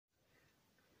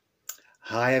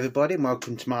Hi everybody and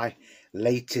welcome to my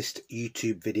latest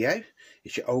YouTube video.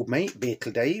 It's your old mate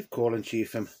Beatle Dave calling to you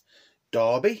from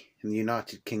Derby in the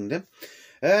United Kingdom.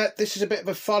 This is a bit of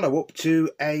a follow-up to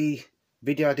a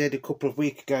video I did a couple of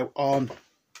weeks ago on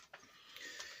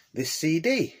this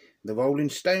CD, the Rolling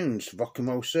Stones Rock and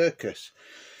Roll Circus.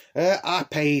 I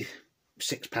paid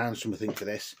 £6 something for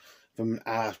this from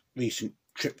our recent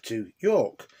trip to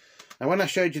York. Now when I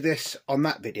showed you this on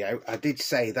that video, I did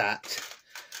say that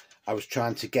I was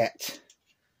trying to get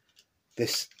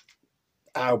this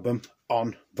album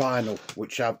on vinyl,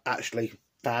 which I've actually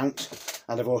found,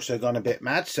 and I've also gone a bit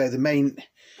mad. So the main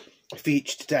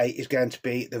feature today is going to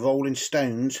be the Rolling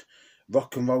Stones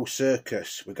Rock and Roll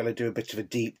Circus. We're going to do a bit of a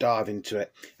deep dive into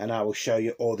it, and I will show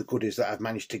you all the goodies that I've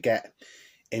managed to get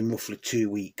in roughly 2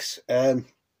 weeks.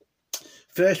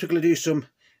 First we're going to do some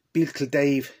Beatle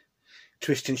Dave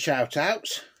twist and shout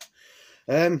outs.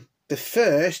 The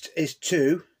first is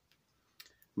to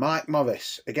Mike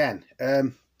Morris again.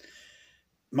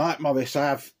 Mike Morris, I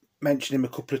have mentioned him a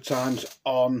couple of times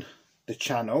on the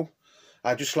channel.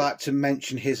 I'd just like to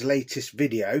mention his latest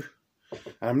video, and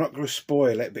I'm not going to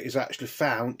spoil it, but he's actually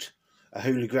found a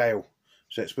Holy Grail,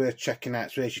 so it's worth checking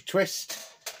out. So there's your twist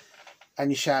and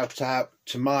your shout out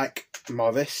to Mike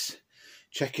Morris.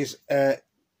 Check his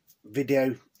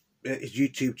video, his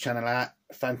YouTube channel out,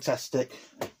 fantastic.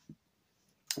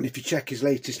 And if you check his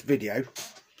latest video,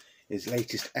 his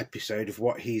latest episode of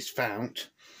what he's found,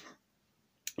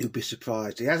 you'll be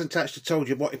surprised. He hasn't actually told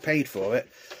you what he paid for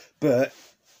it, but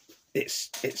it's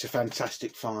a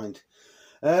fantastic find.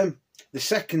 The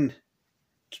second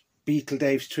Beatle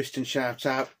Dave's twist and shout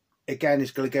out again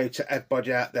is going to go to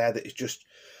everybody out there that is just,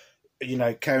 you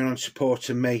know, carrying on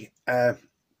supporting me,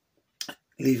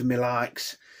 leaving me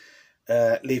likes,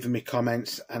 leaving me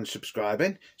comments and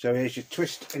subscribing. So here's your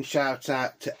twist and shout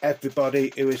out to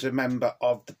everybody who is a member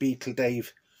of the Beatle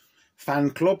Dave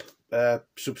fan club,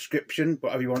 subscription,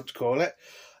 whatever you want to call it.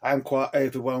 I'm quite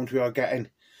overwhelmed. We are getting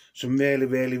some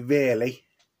really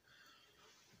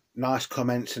nice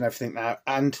comments and everything now.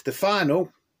 And the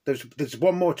final, there's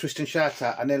one more twist and shout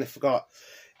out I nearly forgot,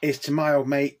 is to my old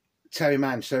mate Terry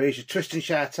Man. So here's your twist and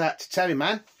shout out to Terry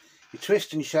Man. Your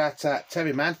twist and shout out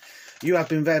Terry Man. You have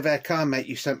been very kind, mate.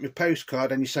 You sent me a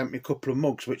postcard and you sent me a couple of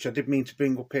mugs, which I did mean to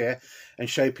bring up here and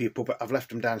show people, but I've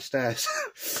left them downstairs.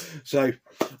 So,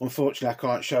 unfortunately, I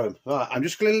can't show them. Right,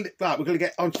 we're going to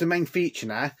get on to the main feature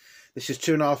now. This is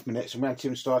 2.5 minutes, and we haven't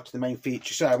even started the main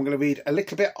feature. So, I'm going to read a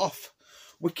little bit off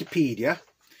Wikipedia.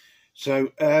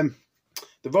 So, the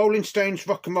Rolling Stones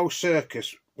Rock and Roll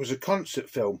Circus was a concert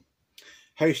film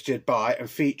hosted by and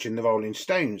featuring the Rolling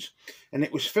Stones, and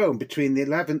it was filmed between the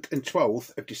 11th and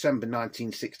 12th of December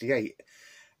 1968,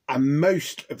 and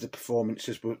most of the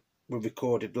performances were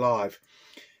recorded live.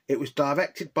 It was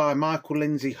directed by Michael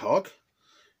Lindsay Hogg,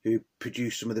 who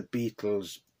produced some of the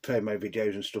Beatles promo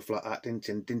videos and stuff like that, didn't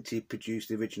he? And didn't he produce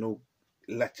the original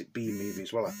Let It Be movie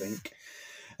as well, I think?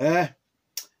 And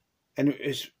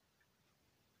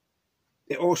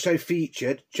it also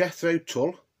featured Jethro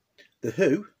Tull, The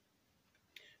Who,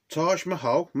 Taj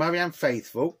Mahal, Marianne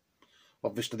Faithfull,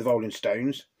 obviously the Rolling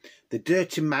Stones, the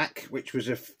Dirty Mac, which was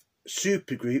a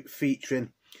supergroup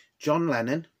featuring John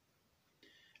Lennon,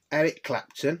 Eric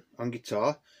Clapton on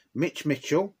guitar, Mitch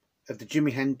Mitchell of the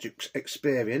Jimi Hendrix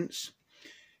Experience,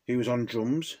 who was on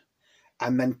drums,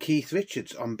 and then Keith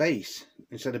Richards on bass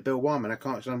instead of Bill Wyman. I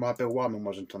can't understand why Bill Wyman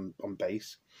wasn't on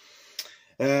bass.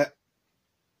 And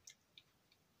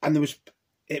it was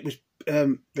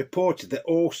reported that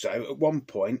also at one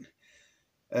point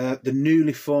the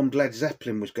newly formed Led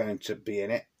Zeppelin was going to be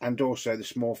in it, and also the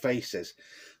Small Faces,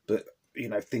 but you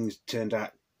know, things turned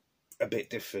out a bit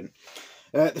different.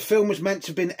 The film was meant to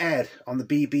have been aired on the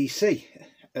BBC,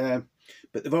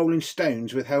 but the Rolling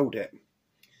Stones withheld it,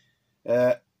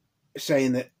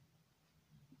 saying that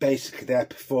basically their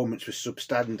performance was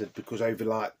substandard because over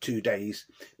like 2 days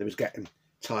they was getting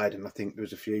tired, and I think there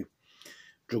was a few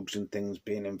drugs and things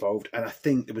being involved, and I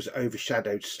think it was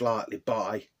overshadowed slightly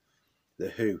by The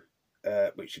Who,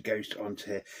 which goes on to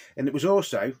here. And it was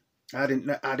also, I didn't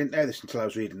know this until I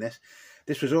was reading this.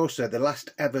 This was also the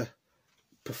last ever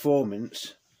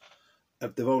performance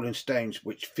of the Rolling Stones,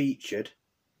 which featured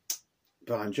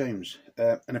Brian Jones.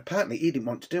 And apparently he didn't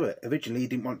want to do it. Originally he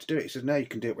didn't want to do it. He said, "No, you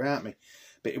can do it without me."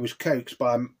 But it was coaxed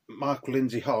by Michael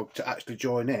Lindsay Hogg to actually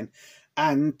join in.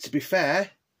 And to be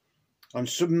fair, on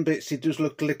some bits he does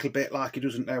look a little bit like he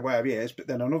doesn't know where he is, but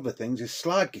then on other things his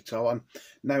slide guitar, on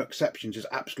No Exceptions, is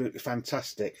absolutely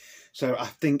fantastic. So I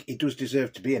think he does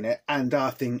deserve to be in it, and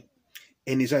I think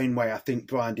in his own way I think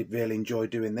Brian did really enjoy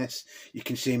doing this. You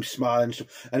can see him smiling and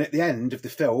stuff. And at the end of the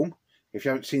film, if you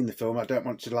haven't seen the film, I don't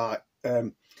want to like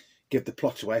give the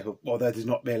plot away, although there's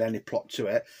not really any plot to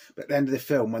it. But at the end of the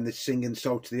film, when they're singing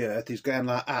Salt to the Earth, he's going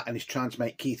like that and he's trying to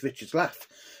make Keith Richards laugh,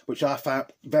 which I found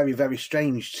very, very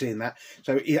strange seeing that.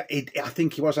 So I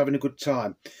think he was having a good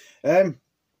time.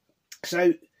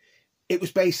 So it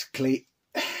was basically,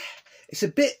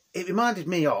 it reminded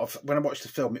me of, when I watched the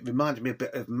film, it reminded me a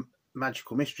bit of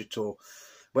Magical Mystery Tour,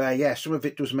 where, yeah, some of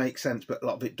it does make sense, but a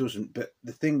lot of it doesn't. But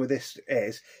the thing with this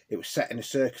is, it was set in a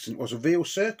circus, and it was a real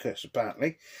circus,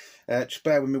 apparently. Just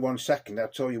bear with me 1 second, I'll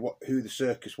tell you who the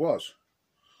circus was.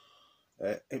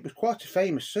 It was quite a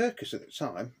famous circus at the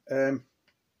time.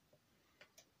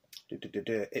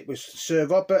 It was Sir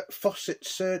Robert Fawcett's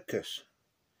Circus.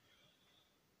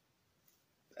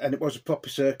 And it was a proper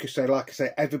circus, so like I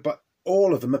say, everybody,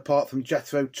 all of them, apart from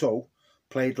Jethro Tull,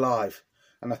 played live.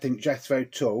 And I think Jethro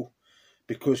Tull,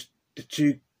 because the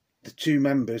two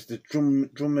members, the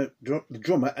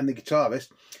drummer and the guitarist,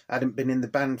 hadn't been in the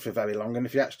band for very long. And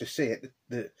if you actually see it,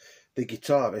 the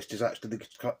guitarist is actually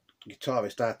the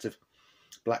guitarist out of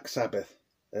Black Sabbath,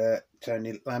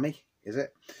 Tony Lammy, is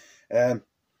it?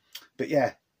 But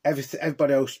yeah,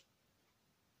 everybody else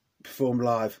performed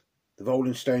live. The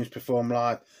Rolling Stones performed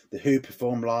live. The Who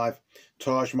performed live.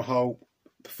 Taj Mahal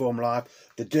performed live.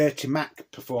 The Dirty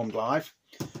Mac performed live.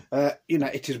 You know,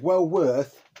 it is well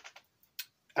worth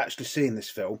actually seeing this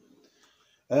film.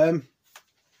 Now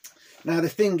the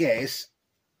thing is,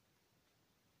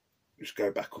 just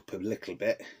go back up a little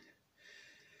bit.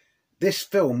 This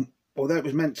film, although it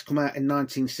was meant to come out in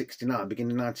 1969,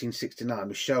 beginning of 1969,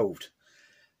 was shelved.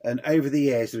 And over the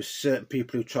years, there were certain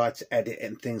people who tried to edit it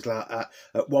and things like that.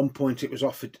 At one point, it was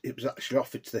actually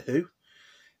offered to the Who,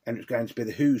 and it was going to be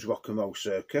the Who's Rock and Roll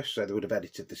Circus. So they would have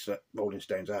edited the Rolling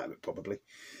Stones out of it probably.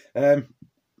 But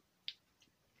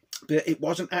it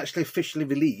wasn't actually officially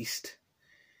released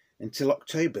until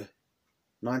October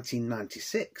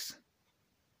 1996.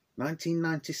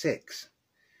 1996.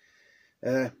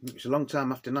 It was a long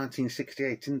time after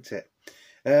 1968, isn't it?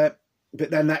 But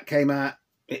then that came out.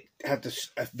 It had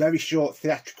a very short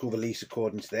theatrical release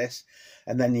according to this,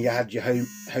 and then you had your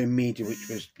home media, which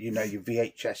was, you know, your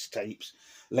VHS tapes,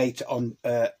 later on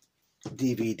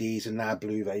DVDs and now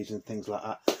Blu-rays and things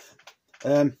like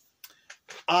that.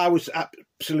 I was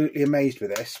absolutely amazed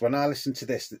with this. When I listened to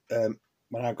this,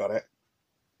 when I got it,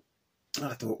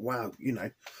 I thought, wow, you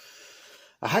know,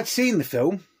 I had seen the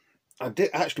film. I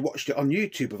did actually watched it on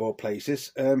YouTube of all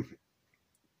places.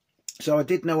 So I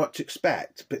did know what to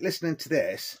expect, but listening to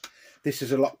this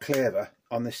is a lot clearer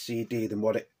on this CD than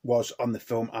what it was on the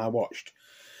film I watched.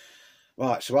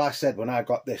 Right, so I said when I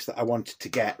got this that I wanted to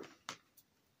get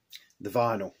the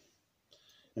vinyl.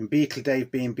 And Beatle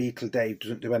Dave being Beatle Dave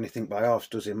doesn't do anything by halves,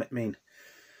 does he? I mean,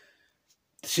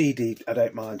 the CD, I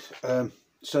don't mind.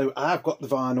 So I've got the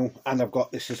vinyl and I've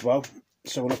got this as well.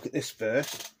 So we'll look at this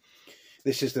first.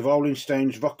 This is the Rolling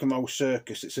Stones Rock and Roll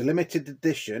Circus. It's a limited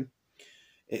edition.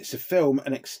 It's a film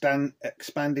and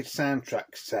expanded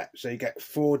soundtrack set. So you get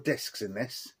 4 discs in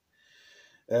this.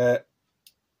 And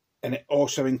it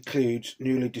also includes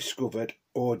newly discovered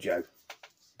audio.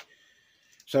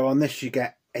 So on this you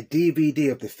get a DVD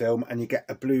of the film and you get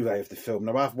a Blu-ray of the film.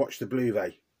 Now I've watched the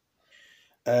Blu-ray.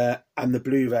 And the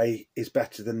Blu-ray is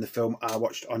better than the film I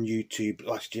watched on YouTube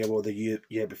last year or the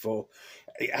year before.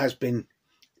 It has been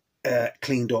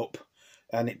cleaned up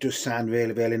and it does sound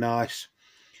really, really nice.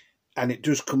 And it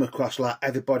does come across like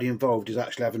everybody involved is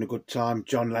actually having a good time.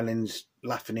 John Lennon's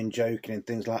laughing and joking and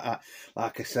things like that.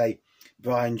 Like I say,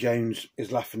 Brian Jones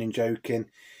is laughing and joking.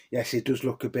 Yes, it does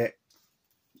look a bit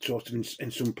sort of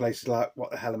in some places like,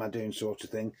 what the hell am I doing sort of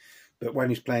thing. But when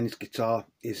he's playing his guitar,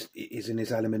 he's in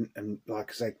his element. And like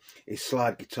I say, his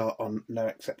slide guitar on No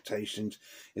Acceptations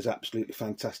is absolutely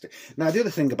fantastic. Now, the other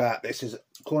thing about this is,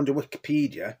 according to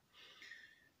Wikipedia,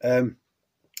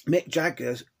 Mick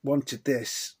Jagger wanted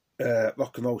this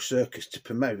Rock and Roll Circus to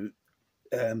promote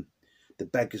the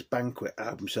Beggars Banquet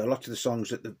album. So a lot of the songs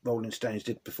that the Rolling Stones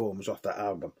did perform was off that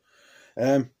album.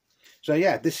 So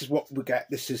yeah, this is what we get.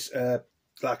 This is,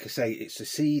 like I say, it's a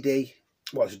CD.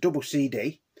 Well, it's a double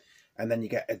CD. And then you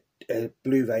get a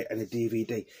Blu-ray and a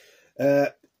DVD.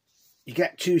 You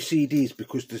get 2 CDs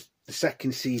because the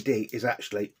second CD is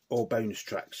actually all bonus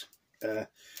tracks. And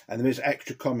there is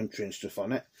extra commentary and stuff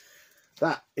on it.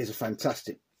 That is a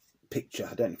fantastic picture.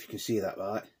 I don't know if you can see that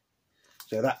right.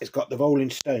 So that has got the Rolling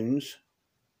Stones.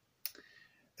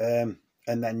 And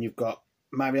then you've got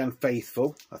Marianne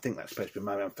Faithfull. I think that's supposed to be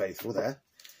Marianne Faithfull there.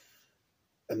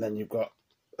 And then you've got,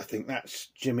 I think that's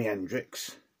Jimi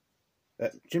Hendrix.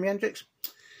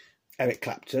 Eric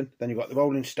Clapton. Then you've got the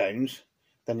Rolling Stones.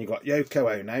 Then you've got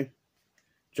Yoko Ono,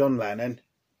 John Lennon,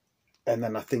 and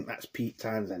then I think that's Pete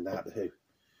Townsend out of the Who.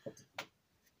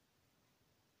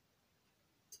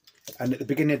 And at the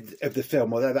beginning of the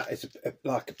film, although that is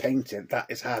like a painting, that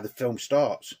is how the film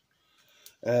starts.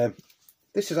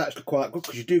 This is actually quite good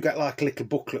because you do get like a little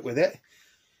booklet with it.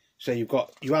 So you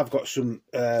have got some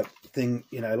thing,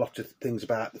 you know, a lot of things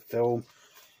about the film.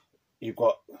 You've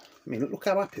got, I mean, look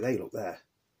how happy they look there.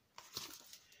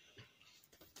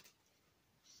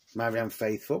 Marianne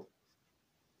Faithfull.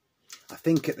 I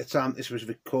think at the time this was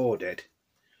recorded,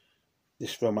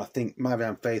 this film, I think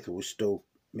Marianne Faithfull was still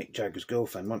Mick Jagger's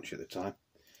girlfriend, wasn't she, at the time?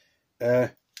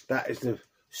 That is the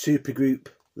supergroup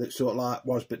that sort of like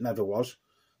was but never was.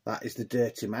 That is the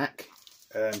Dirty Mac,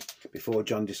 before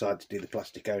John decided to do the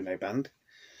Plastic Ono Band.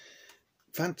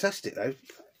 Fantastic though.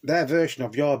 Their version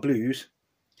of Your Blues,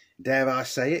 dare I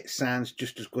say it, sounds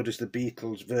just as good as the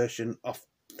Beatles' version of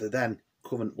the then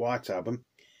current White Album,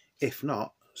 if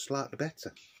not slightly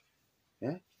better.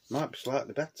 Yeah, might be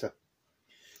slightly better.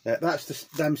 That's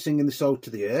them singing The Soul to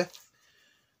the Earth.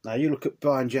 Now you look at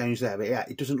Brian Jones there, but yeah,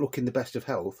 he doesn't look in the best of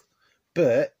health,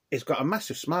 but he's got a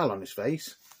massive smile on his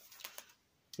face.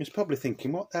 He's probably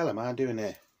thinking, what the hell am I doing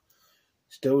here?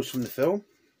 Stills from the film.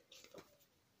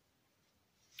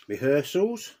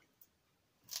 Rehearsals.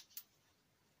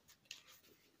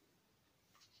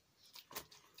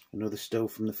 Another still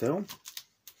from the film.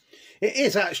 It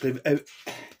is actually,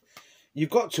 you've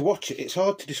got to watch it. It's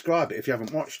hard to describe it if you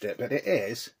haven't watched it, but it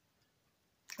is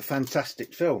a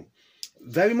fantastic film.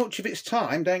 Very much of its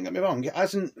time, don't get me wrong, it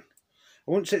hasn't, I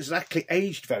wouldn't say it's exactly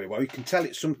aged very well. You can tell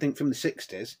it's something from the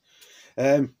 60s.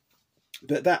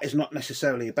 But that is not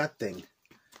necessarily a bad thing.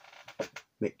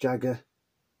 Mick Jagger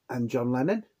and John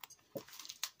Lennon.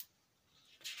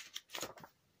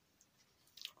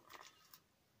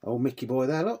 Old Mickey boy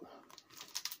there, look.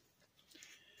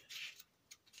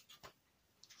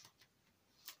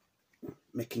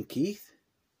 Mick and Keith.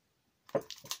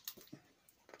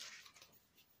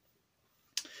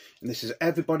 And this is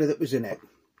everybody that was in it.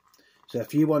 So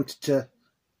if you wanted to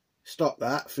stop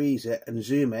that, freeze it and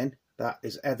zoom in, that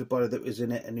is everybody that was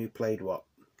in it and who played what.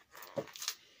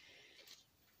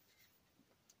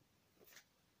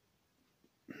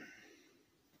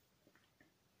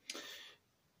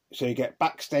 So you get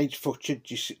backstage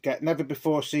footage, you get never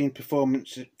before seen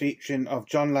performance featuring of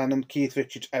John Lennon, Keith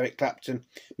Richards, Eric Clapton,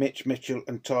 Mitch Mitchell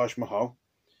and Taj Mahal.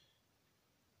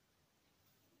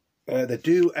 They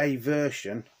do a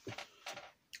version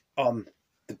on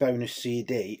the bonus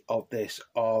CD of this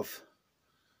of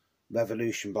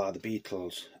Revolution by the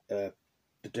Beatles, the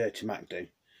Dirty Mac do.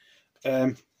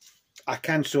 I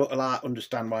can sort of like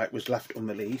understand why it was left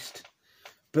unreleased,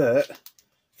 but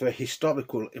for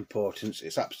historical importance,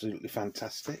 it's absolutely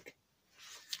fantastic.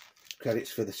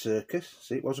 Credits for the circus.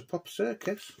 See, it was a proper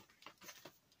circus.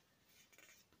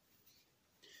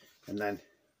 And then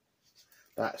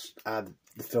that's how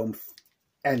the film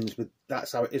ends with,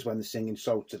 that's how it is when they're singing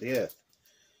Soul to the Earth.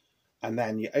 And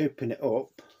then you open it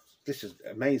up. This is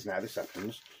amazing how this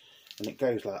happens. And it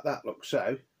goes like that, look.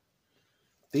 So,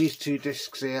 these two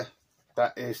discs here,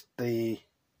 that is the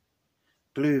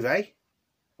Blu-ray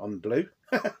on blue.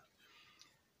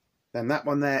 Then that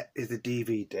one there is the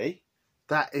DVD.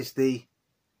 That is the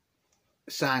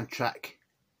soundtrack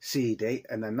CD.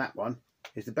 And then that one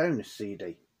is the bonus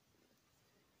CD.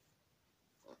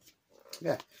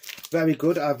 Yeah, very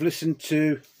good. I've listened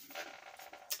to,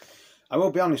 I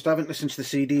will be honest, I haven't listened to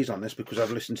the CDs on this because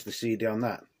I've listened to the CD on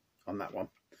that one.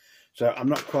 So I'm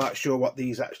not quite sure what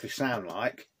these actually sound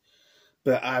like,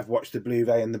 but I've watched the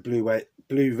Blu-ray, and the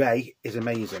Blu-ray is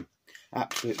amazing,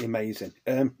 absolutely amazing.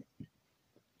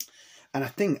 And I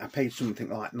think I paid something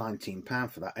like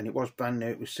 £19 for that, and it was brand new.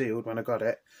 It was sealed when I got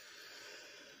it.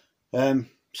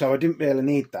 So I didn't really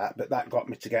need that, but that got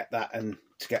me to get that and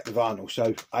to get the vinyl.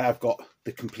 So I have got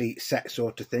the complete set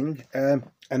sort of thing. And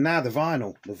now the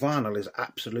vinyl. The vinyl is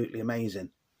absolutely amazing.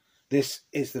 This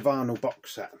is the vinyl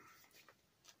box set.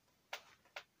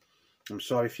 I'm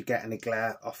sorry if you get any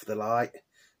glare off the light,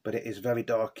 but it is very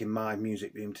dark in my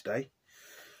music room today.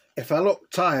 If I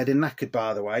look tired and knackered,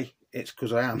 by the way, it's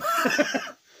because I am.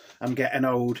 I'm getting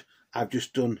old. I've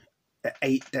just done an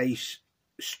 8-day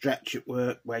stretch at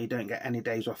work where you don't get any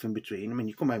days off in between. I mean,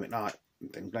 you come home at night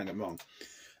and things, don't get me wrong,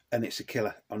 and it's a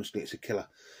killer. Honestly, it's a killer.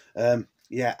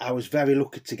 Yeah, I was very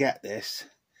lucky to get this.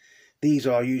 These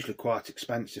are usually quite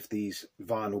expensive, these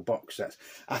vinyl box sets.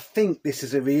 I think this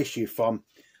is a reissue from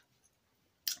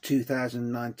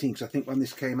 2019, because I think when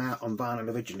this came out on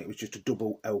vinyl originally, it was just a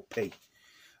double LP.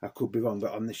 I could be wrong,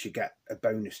 but on this you get a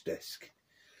bonus disc.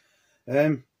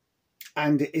 And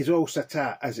it is all set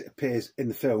out as it appears in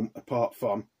the film, apart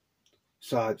from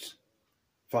sides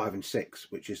 5 and 6,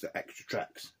 which is the extra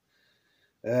tracks.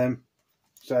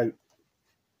 So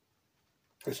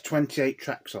There's 28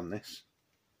 tracks on this,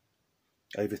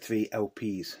 over 3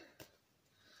 LPs.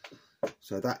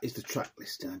 So that is the track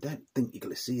listing. I don't think you're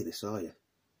going to see this, are you?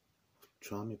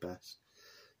 Try my best.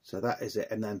 So that is it.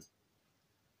 And then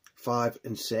 5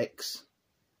 and 6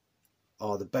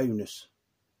 are the bonus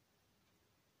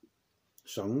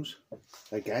songs.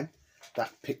 Again,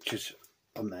 that picture's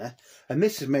on there. And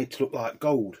this is made to look like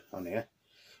gold on here.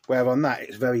 Where on that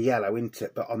it's very yellow, isn't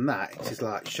it? But on that it is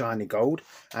like shiny gold.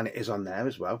 And it is on there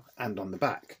as well. And on the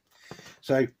back.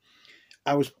 So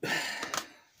I was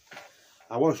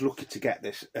lucky to get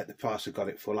this at the price I got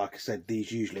it for. Like I said,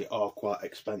 these usually are quite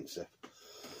expensive.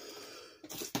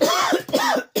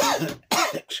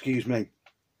 Excuse me.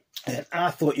 And I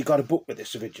thought you got a book with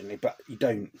this originally, but you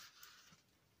don't.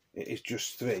 It is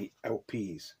just 3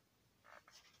 LPs.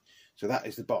 So that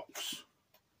is the box,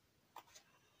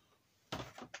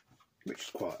 which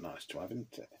is quite nice to have,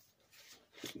 isn't it?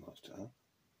 It's nice to have.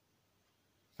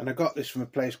 And I got this from a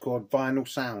place called Vinyl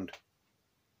Sound.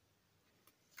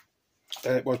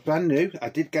 It was brand new. I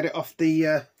did get it off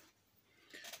the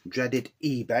dreaded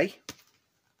eBay.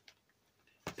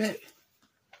 But,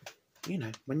 you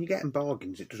know, when you're getting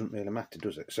bargains, it doesn't really matter,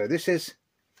 does it? So this is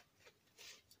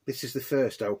the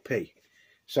first LP.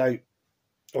 So,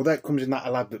 although it comes in that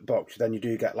elaborate box, then you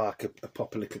do get like a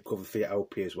proper little cover for your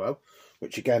LP as well,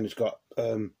 which again has got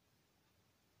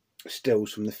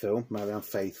stills from the film Marianne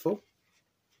Faithfull.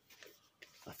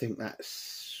 I think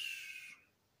that's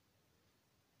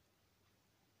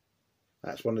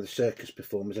one of the Circus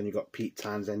performers. And you've got Pete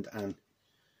Townsend and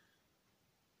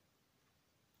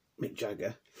Mick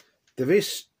Jagger. There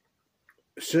is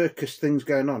Circus things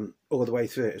going on all the way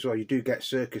through it as well. You do get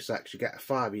Circus acts, you get a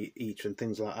 5 each and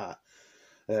things like that.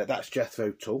 That's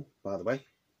Jethro Tull, by the way.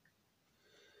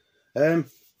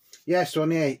 Yeah, so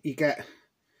on here you get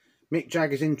Mick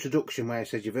Jagger's introduction where he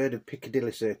says, "You've heard of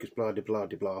Piccadilly Circus, blah de blah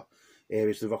de blah. Here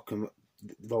is the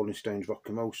Rolling Stones Rock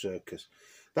and Roll Circus."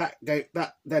 That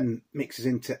then mixes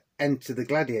into Enter the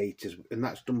Gladiators, and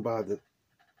that's done by the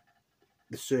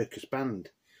Circus band.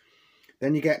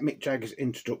 Then you get Mick Jagger's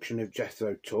introduction of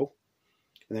Jethro Tull.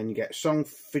 And then you get Song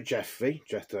for Jeffrey,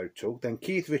 Jethro Tull. Then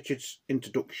Keith Richards'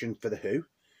 introduction for The Who.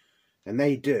 And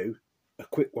they do a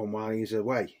quick one while he's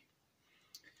away.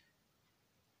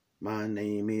 "My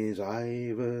name is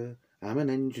Ivor, I'm an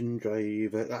engine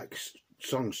driver." That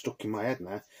song stuck in my head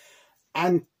now.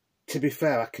 And to be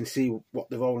fair, I can see what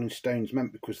the Rolling Stones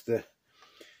meant, because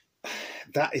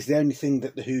that is the only thing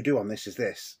that the Who do on this, is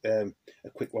this, a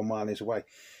quick one while he's away.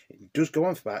 It does go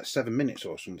on for about 7 minutes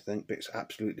or something, but it's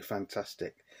absolutely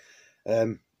fantastic.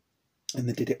 And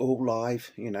they did it all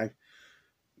live, you know.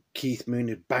 Keith Moon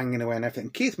is banging away and everything.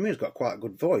 Keith Moon's got quite a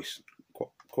good voice,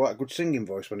 quite a good singing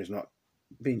voice when he's not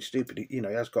being stupid. You know,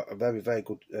 he has got a very, very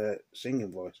good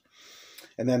singing voice.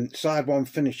 And then side 1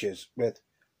 finishes with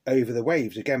Over the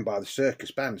Waves, again by the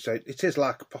Circus band. So it is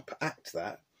like a proper act,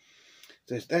 that.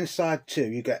 So then side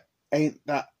 2, you get Ain't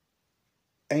That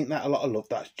a Lot of Love.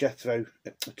 That's Jethro.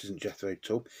 It isn't Jethro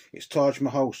Tull. It's Taj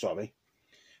Mahal, sorry.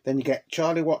 Then you get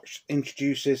Charlie Watts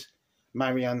introduces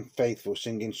Marianne Faithfull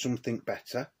singing Something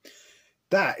Better.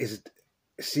 That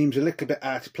seems a little bit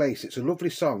out of place. It's a lovely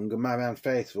song, and Marianne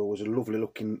Faithfull was a lovely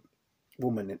looking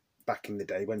woman back in the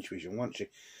day when she was young, wasn't she?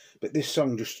 But this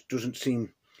song just doesn't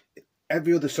seem...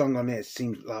 Every other song on here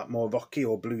seems like more rocky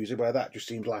or bluesy, where that just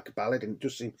seems like a ballad, and it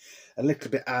just seems a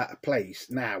little bit out of place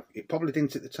now. It probably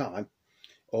didn't at the time,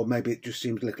 or maybe it just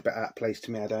seems a little bit out of place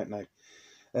to me, I don't know.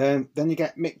 Then you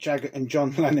get Mick Jagger and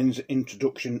John Lennon's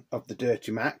introduction of the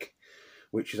Dirty Mac,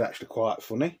 which is actually quite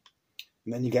funny.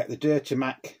 And then you get the Dirty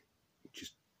Mac, which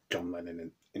is John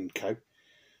Lennon and co,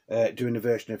 doing a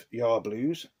version of Yah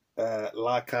Blues.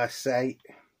 Like I say,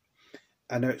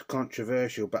 I know it's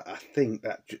controversial, but I think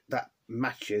that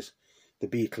matches the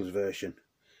Beatles version.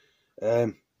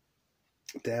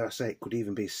 Dare I say, it could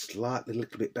even be slightly a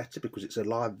little bit better because it's a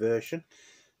live version.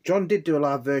 John did do a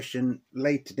live version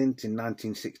later, didn't he, in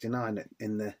 1969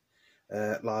 in the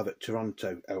Live at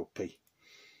Toronto LP.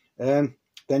 Then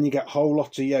you get Whole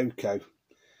Lotta Yoko,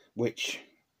 which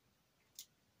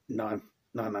 9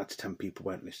 out of 10 people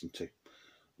won't listen to,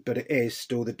 but it is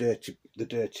still the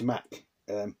Dirty Mac,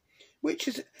 which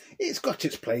is, it's got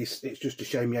its place. It's just a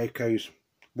shame Yoko's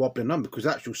wobbling on, because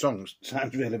the actual song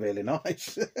sounds really, really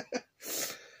nice.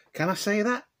 Can I say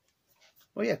that?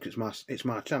 Well, yeah, because it's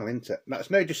my channel, isn't it? That's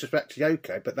no disrespect to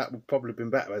Yoko, but that would probably have been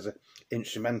better as an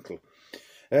instrumental.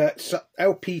 So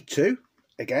LP2,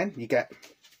 again, you get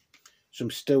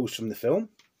some stills from the film.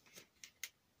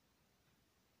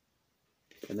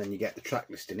 And then you get the track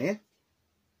listing here.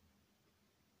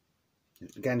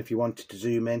 Again, if you wanted to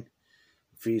zoom in,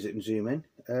 freeze it and zoom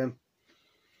in.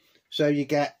 So you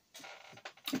get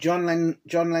John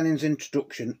Lennon's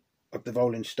introduction of the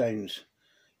Rolling Stones.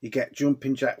 You get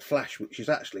Jumping Jack Flash, which is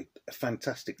actually a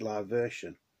fantastic live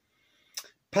version.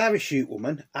 Parachute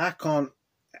Woman, I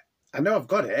know I've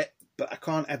got it, but I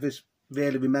can't ever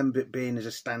really remember it being as a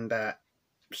standout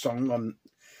song on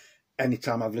any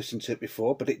time I've listened to it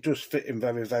before, but it does fit in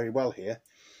very, very well here.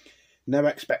 No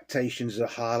Expectations is a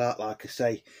highlight, like I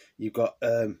say. You've got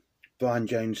Brian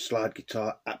Jones' slide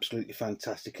guitar, absolutely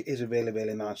fantastic. It is a really,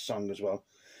 really nice song as well.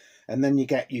 And then you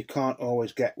get You Can't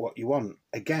Always Get What You Want.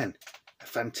 Again, a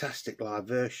fantastic live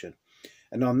version.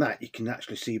 And on that, you can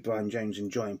actually see Brian Jones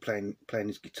enjoying playing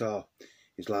his guitar.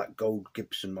 He's like Gold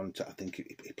Gibson monitor, I think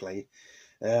he played.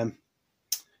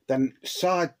 Then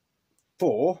side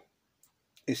 4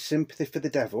 is Sympathy for the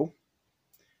Devil.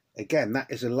 Again,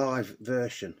 that is a live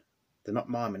version. They're not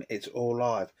miming, it's all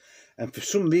live. And for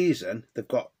some reason, they've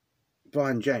got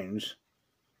Brian Jones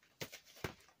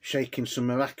shaking some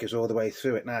maracas all the way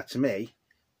through it. Now, to me,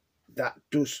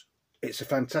 it's a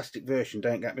fantastic version,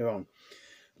 don't get me wrong.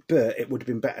 But it would have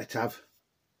been better to have,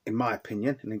 in my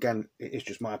opinion, and again, it is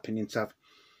just my opinion, to have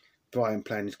Brian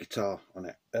playing his guitar on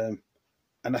it.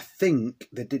 And I think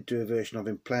they did do a version of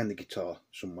him playing the guitar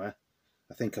somewhere.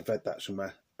 I think I've read that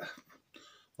somewhere.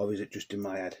 Or is it just in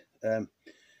my head?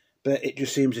 But it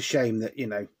just seems a shame that, you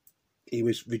know, he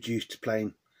was reduced to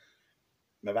playing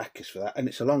maracas for that. And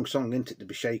it's a long song, isn't it, to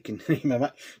be shaking,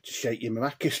 to shake your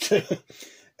maracas to.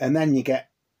 And then you get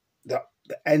the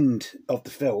end of the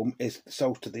film is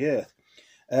Salt of the Earth.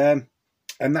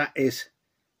 And that is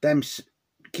them,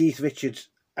 Keith Richards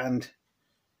and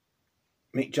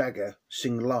Mick Jagger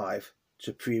sing live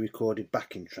to pre-recorded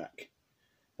backing track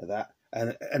of that.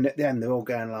 And at the end, they're all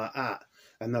going like that.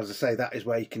 And as I say, that is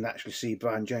where you can actually see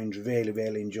Brian Jones really,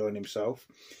 really enjoying himself.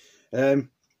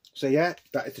 So yeah,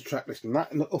 that is the track list on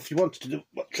that. And if you wanted to do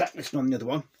what track list on the other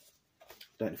one, I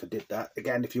don't know if I did that.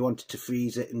 Again, if you wanted to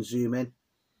freeze it and zoom in.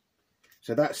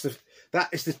 So that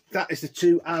is the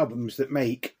 2 albums that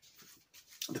make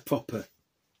the proper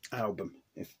album,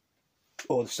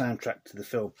 or the soundtrack to the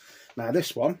film. Now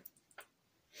this one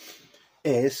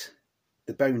is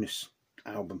the bonus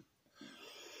album.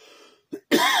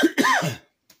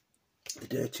 The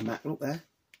Dirty Mac, look there.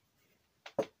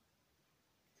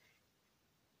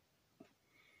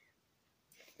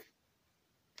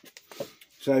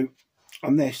 So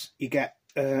on this you get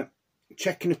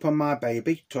Checking Up on My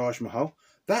Baby, Taj Mahal.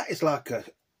 That is like a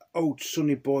old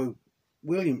Sonny Boy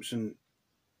Williamson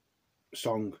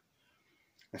song.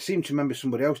 I seem to remember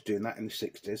somebody else doing that in the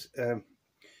 60s.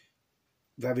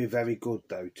 Very, very good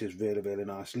though. It is really, really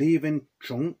nice. Leaving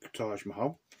Trunk, Taj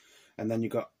Mahal. And then you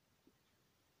got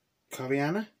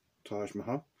Coriana, Taj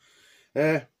Mahal.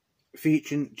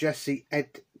 Featuring Jesse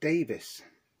Ed Davis.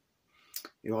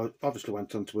 He obviously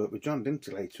went on to work with John, didn't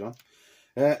he, later on.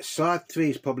 Side 3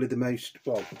 is probably the most,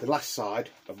 well, the last side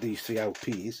of these 3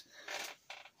 LPs.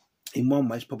 In one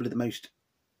way, it's probably the most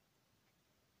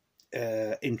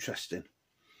interesting.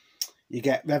 You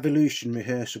get Revolution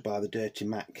Rehearsal by the Dirty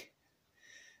Mac.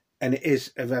 And it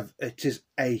is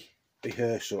a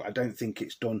rehearsal. I don't think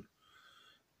it's done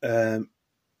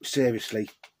seriously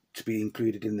to be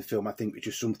included in the film. I think it's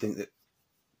just something that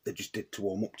they just did to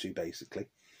warm up to, basically.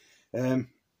 Then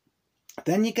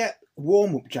you get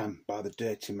Warm Up Jam by the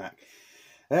Dirty Mac.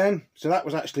 So that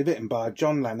was actually written by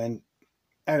John Lennon,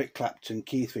 Eric Clapton,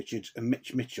 Keith Richards and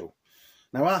Mitch Mitchell.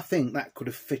 Now I think that could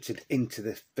have fitted into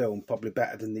the film probably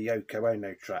better than the Yoko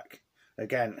Ono track.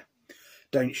 Again,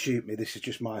 don't shoot me, this is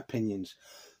just my opinions.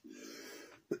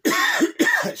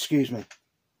 Excuse me.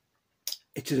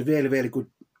 It is a really, really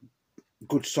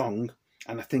good song,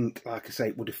 and I think, like I say,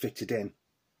 it would have fitted in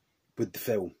with the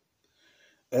film.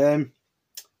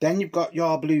 Then you've got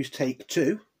Your Blues Take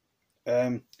 2,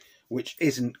 which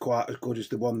isn't quite as good as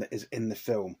the one that is in the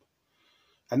film.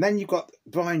 And then you've got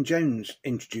Brian Jones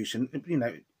introducing, you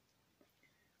know,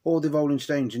 all the Rolling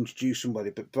Stones introduced somebody,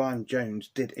 but Brian Jones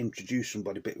did introduce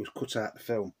somebody, but it was cut out of the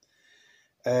film.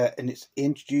 And it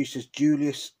introduces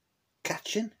Julius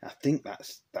Katchen, I think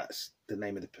that's the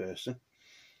name of the person,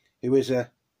 who is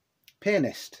a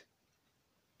pianist.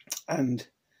 And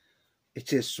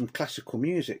it is some classical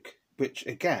music, which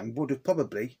again would have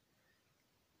probably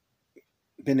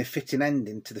been a fitting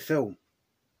ending to the film.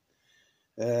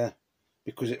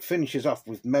 Because it finishes off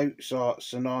with Mozart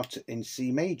Sonata in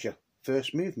C major,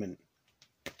 first movement.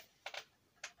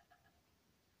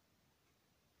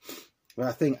 Well,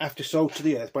 I think after Soul to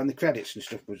the Earth, when the credits and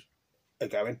stuff are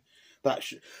going,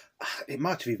 it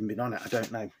might have even been on it. I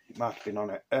don't know. It might have been on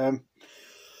it.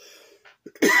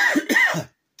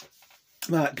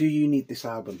 Right, do you need this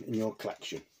album in your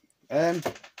collection?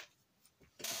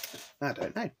 I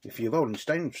don't know. If you're a Rolling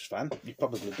Stones fan, you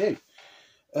probably do.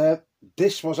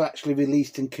 This was actually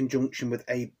released in conjunction with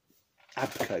a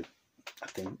Abco, I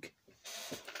think.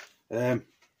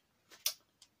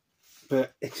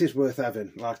 But it is worth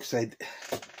having. Like I said,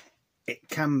 it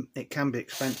can be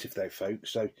expensive though,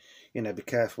 folks. So, you know, be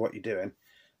careful what you're doing.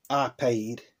 I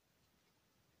paid,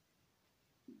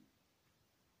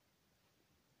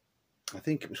 I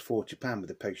think it was £40 with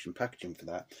the post and packaging for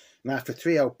that. Now for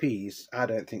 3 LPs, I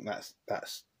don't think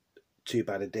that's too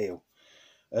bad a deal.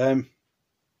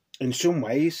 In some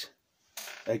ways,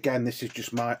 again, this is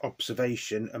just my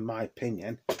observation and my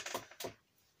opinion,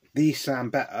 these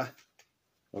sound better,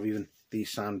 or even these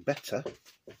sound better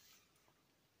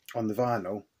on the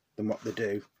vinyl than what they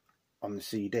do on the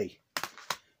CD.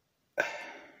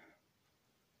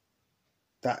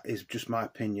 That is just my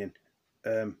opinion.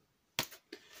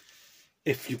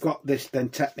 If you've got this, then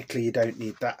technically you don't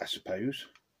need that, I suppose.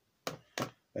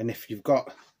 And if you've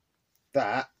got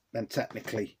that, then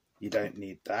technically you don't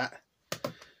need that.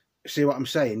 See what I'm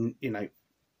saying? You know,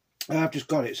 I've just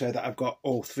got it so that I've got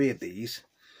all 3 of these.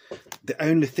 The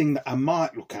only thing that I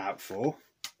might look out for,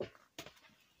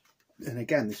 and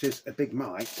again, this is a big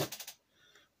might,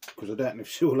 because I don't know if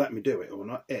she'll let me do it or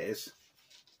not, is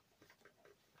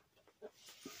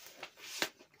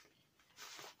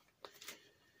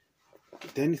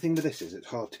the only thing with this is it's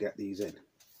hard to get these in.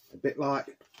 A bit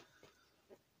like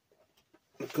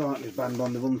the Cartney's Band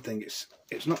on the Run thing.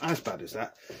 It's not as bad as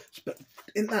that, but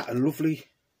isn't that a lovely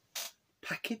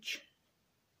package?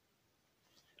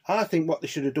 I think what they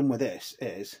should have done with this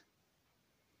is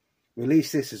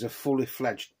release this as a fully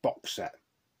fledged box set.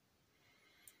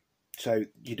 So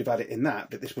you'd have had it in that,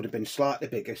 but this would have been slightly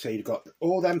bigger. So you'd got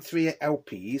all them 3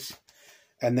 LPs,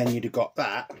 and then you'd have got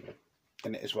that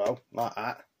in it as well, like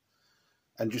that.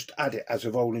 And just add it as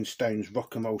a Rolling Stones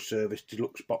Rock and Roll Service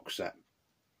Deluxe box set.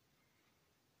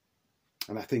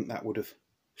 And I think that would have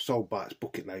sold by its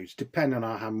bucket loads, depending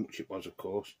on how much it was, of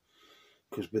course.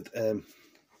 Because with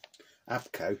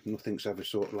Abco, nothing's ever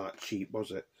sort of like cheap,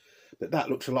 was it? But that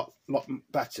looks a lot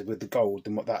better with the gold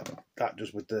than what that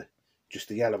does with just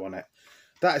the yellow on it.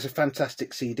 That is a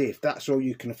fantastic CD. If that's all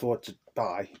you can afford to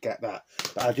buy, get that.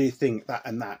 But I do think that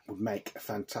and that would make a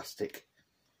fantastic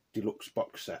deluxe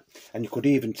box set. And you could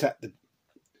even take the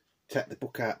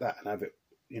book out that and have it,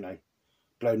 you know,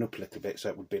 blown up a little bit, so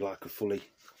it would be like a fully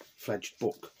fledged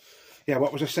book. Yeah,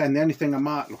 what was I saying? The only thing I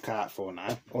might look out for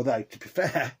now, although to be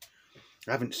fair,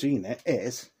 I haven't seen it,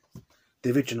 is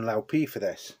the original LP for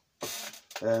this.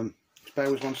 Bear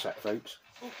with 1 sec, folks.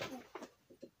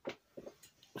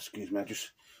 Excuse me, I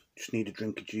just need a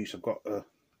drink of juice. I've got a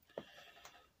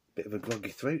bit of a groggy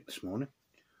throat this morning.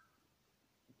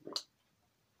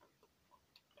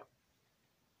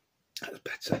 That's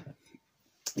better.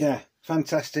 Yeah,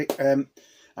 fantastic.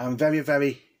 I'm very,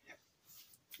 very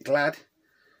glad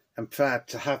and proud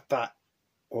to have that,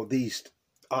 or these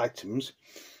items,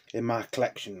 in my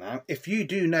collection now. If you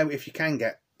do know if you can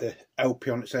get the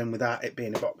LP on its own without it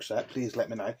being a box set, please let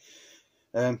me know.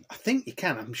 I think you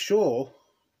can, I'm sure.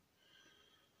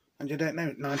 And I don't know,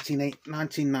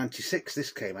 1996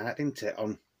 this came out, didn't it,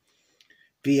 on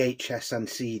VHS and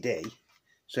CD.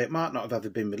 So it might not have ever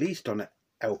been released on an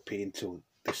LP until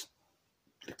this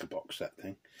little box set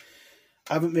thing.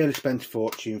 I haven't really spent a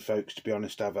fortune, folks, to be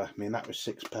honest, have I? I mean, that was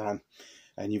 £6,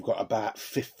 and you've got about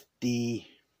 £55,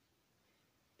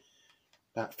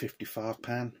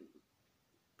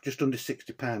 just under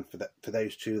 £60 for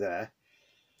those 2 there.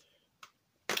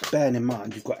 Bearing in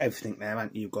mind, you've got everything there,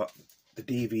 haven't you? You've got the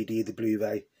DVD, the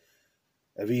Blu-ray,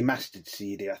 a remastered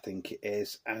CD, I think it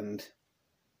is, and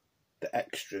the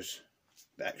extra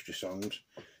songs.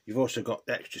 You've also got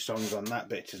the extra songs on that,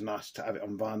 but it is nice to have it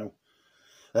on vinyl.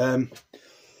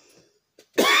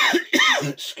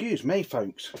 Excuse me,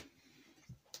 folks.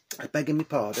 I'm begging my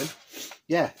pardon.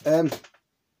 Yeah,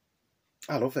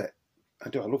 I love it. I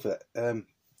do, I love it.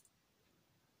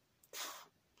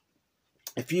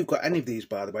 If you've got any of these,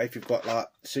 by the way, if you've got like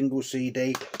single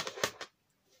CD,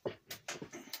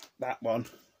 that one,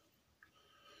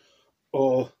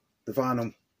 or the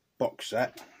vinyl box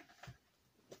set,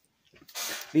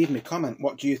 leave me a comment.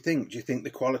 What do you think? Do you think the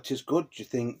quality's good? Do you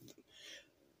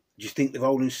think the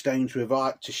Rolling Stones were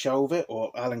right to shelve it,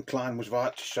 or Alan Klein was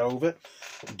right to shelve it?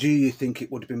 Do you think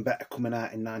it would have been better coming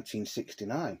out in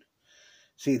 1969?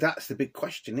 See, that's the big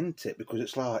question, isn't it? Because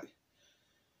it's like,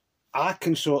 I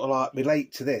can sort of like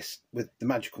relate to this with the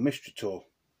Magical Mystery Tour.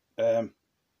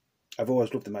 I've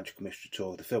always loved the Magical Mystery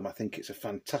Tour, the film. I think it's a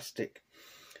fantastic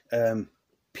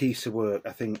piece of work.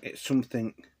 I think it's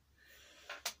something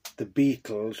the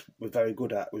Beatles were very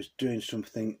good at, was doing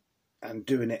something and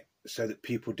doing it so that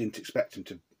people didn't expect them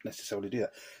necessarily do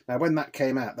that. Now, when that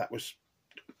came out, that was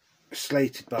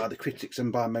slated by the critics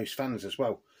and by most fans as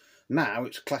well. Now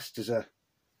it's classed as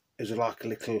like a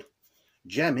little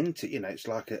gem, isn't it? You know, it's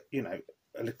like a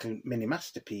little mini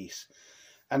masterpiece.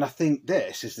 And I think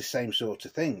this is the same sort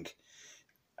of thing.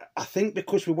 I think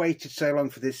because we waited so long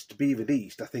for this to be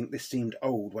released, I think this seemed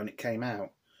old when it came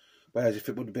out. Whereas if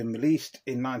it would have been released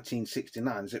in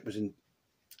 1969, as it was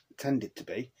intended to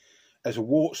be, as a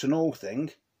warts and all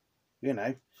thing, you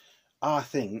know, I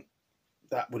think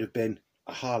that would have been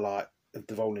a highlight of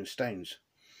the Rolling Stones.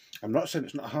 I'm not saying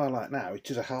it's not a highlight now,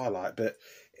 it is a highlight, but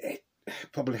it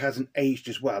probably hasn't aged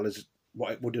as well as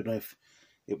what it would have if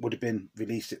it would have been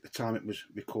released at the time it was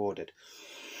recorded.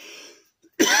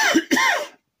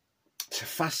 It's a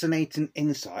fascinating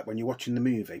insight when you're watching the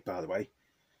movie, by the way,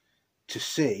 to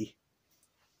see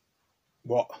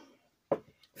what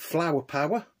Flower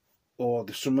Power, or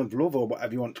the Summer of Love, or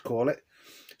whatever you want to call it,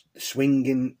 the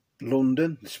swinging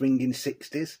London, the swinging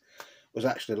 60s, was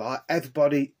actually like.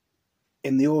 Everybody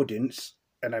in the audience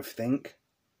and everything,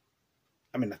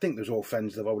 I mean, I think there was all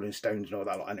friends of the Rolling Stones and all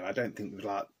that lot anyway. I don't think there was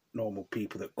like normal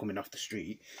people that coming off the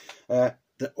street. They're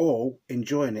all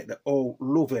enjoying it. They're all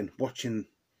loving watching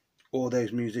all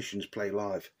those musicians play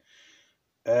live.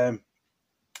 I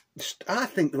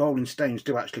think the Rolling Stones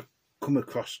do actually come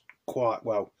across quite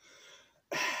well.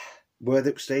 Were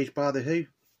they upstaged by The Who?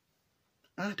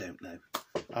 I don't know.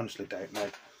 Honestly, don't know.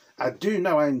 I do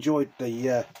know I enjoyed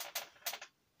the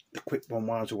Quick 1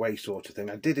 Miles Away sort of thing.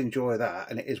 I did enjoy that,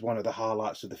 and it is one of the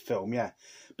highlights of the film, yeah.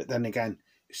 But then again,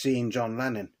 seeing John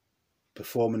Lennon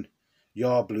performing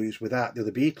Yard Blues without the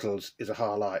other Beatles is a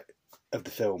highlight of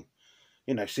the film.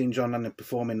 You know, seeing John Lennon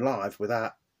performing live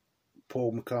without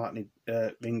Paul McCartney,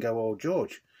 Ringo or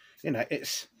George. You know,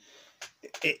 it's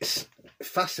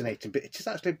fascinating, but it is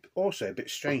actually also a bit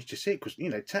strange to see, because, you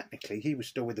know, technically he was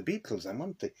still with the Beatles then,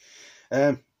 wasn't he?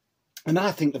 And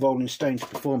I think the Rolling Stones'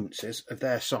 performances of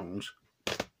their songs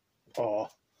are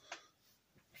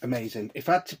amazing. If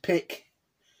I had to pick,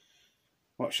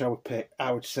 what shall we pick?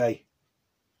 I would say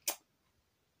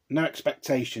No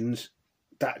Expectations.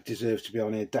 That deserves to be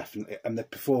on here, definitely. And they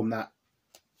perform that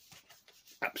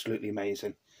absolutely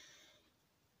amazing.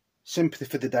 Sympathy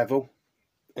for the Devil,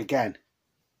 again,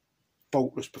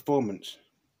 faultless performance.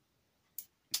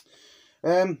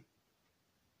 You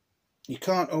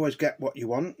Can't Always Get What You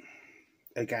Want,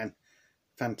 again,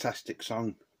 fantastic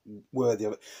song, worthy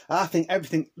of it. I think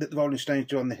everything that the Rolling Stones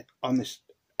do on this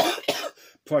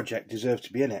project deserves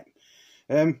to be in it.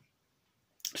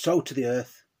 Soul to the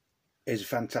Earth is a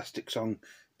fantastic song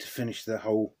to finish the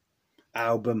whole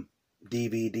album,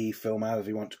 DVD, film, however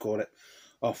you want to call it,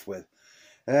 off with.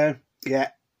 Yeah,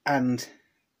 and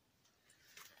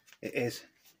it is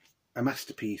a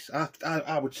masterpiece.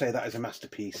 I would say that is a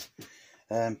masterpiece.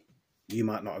 You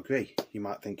might not agree. You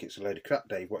might think it's a load of crap,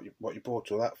 Dave. What you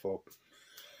bought all that for?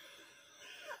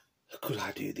 Because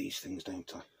I do these things,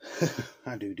 don't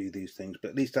I? I do these things, but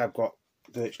at least I've got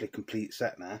virtually a complete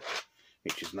set now,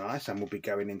 which is nice, and we'll be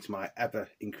going into my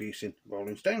ever-increasing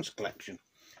Rolling Stones collection.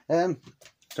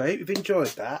 So I hope you've enjoyed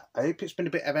that. I hope it's been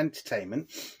a bit of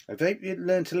entertainment. I hope you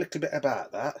learnt a little bit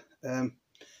about that.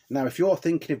 Now, if you're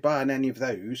thinking of buying any of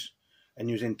those, and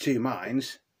you're in two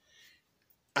minds,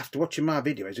 after watching my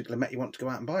videos, it will make you want to go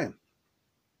out and buy them.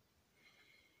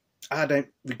 I don't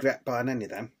regret buying any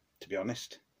of them, to be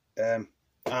honest.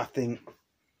 I think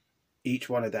each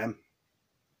one of them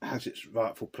has its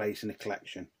rightful place in the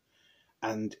collection.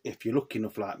 And if you're lucky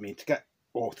enough like me to get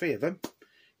all three of them,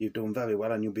 you've done very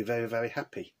well and you'll be very, very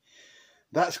happy.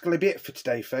 That's going to be it for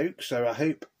today, folks. So I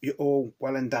hope you're all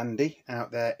well and dandy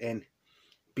out there in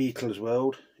Beatles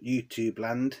world, YouTube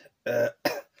land,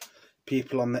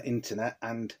 people on the internet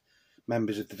and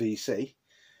members of the VC.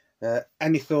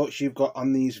 Any thoughts you've got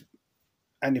on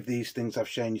any of these things I've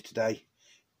shown you today?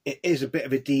 It is a bit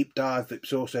of a deep dive, but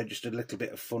it's also just a little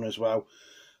bit of fun as well.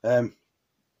 Like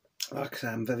I say,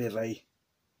 I'm very, very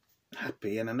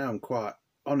happy, and I know I'm quite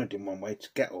honoured in one way to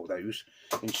get all those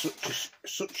in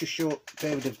such a short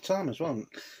period of time as well.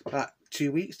 About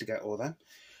 2 weeks to get all them.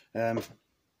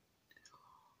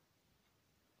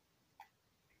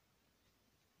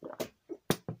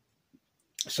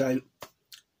 So,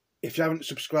 if you haven't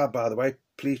subscribed, by the way,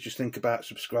 please just think about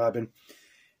subscribing.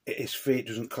 It is free, it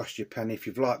doesn't cost you a penny. If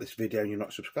you've liked this video and you're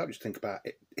not subscribed, just think about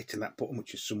hitting that button,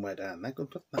 which is somewhere down there.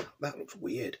 That looks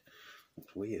weird.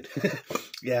 That's weird.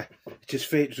 Yeah, it is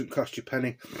free, it doesn't cost you a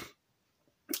penny.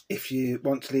 If you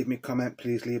want to leave me a comment,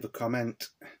 please leave a comment.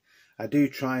 I do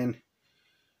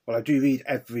read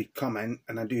every comment,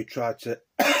 and I do try to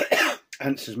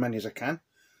answer as many as I can.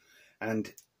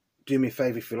 And do me a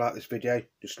favour, if you like this video,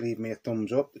 just leave me a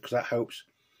thumbs up, because that helps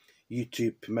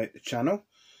YouTube promote the channel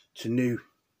to new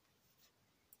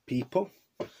people.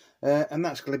 And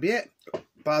that's going to be it.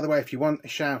 By the way, if you want a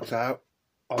shout out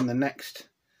on the next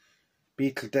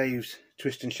Beatle Dave's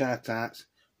Twist and Shout Outs,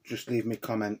 just leave me a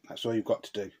comment. That's all you've got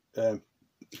to do.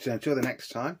 So until the next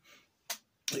time,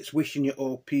 it's wishing you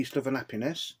all peace, love and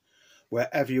happiness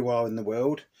wherever you are in the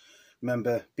world.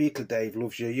 Remember, Beatle Dave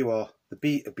loves you. You are the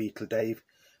beat of Beatle Dave.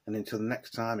 And until the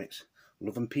next time, it's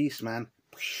love and peace, man.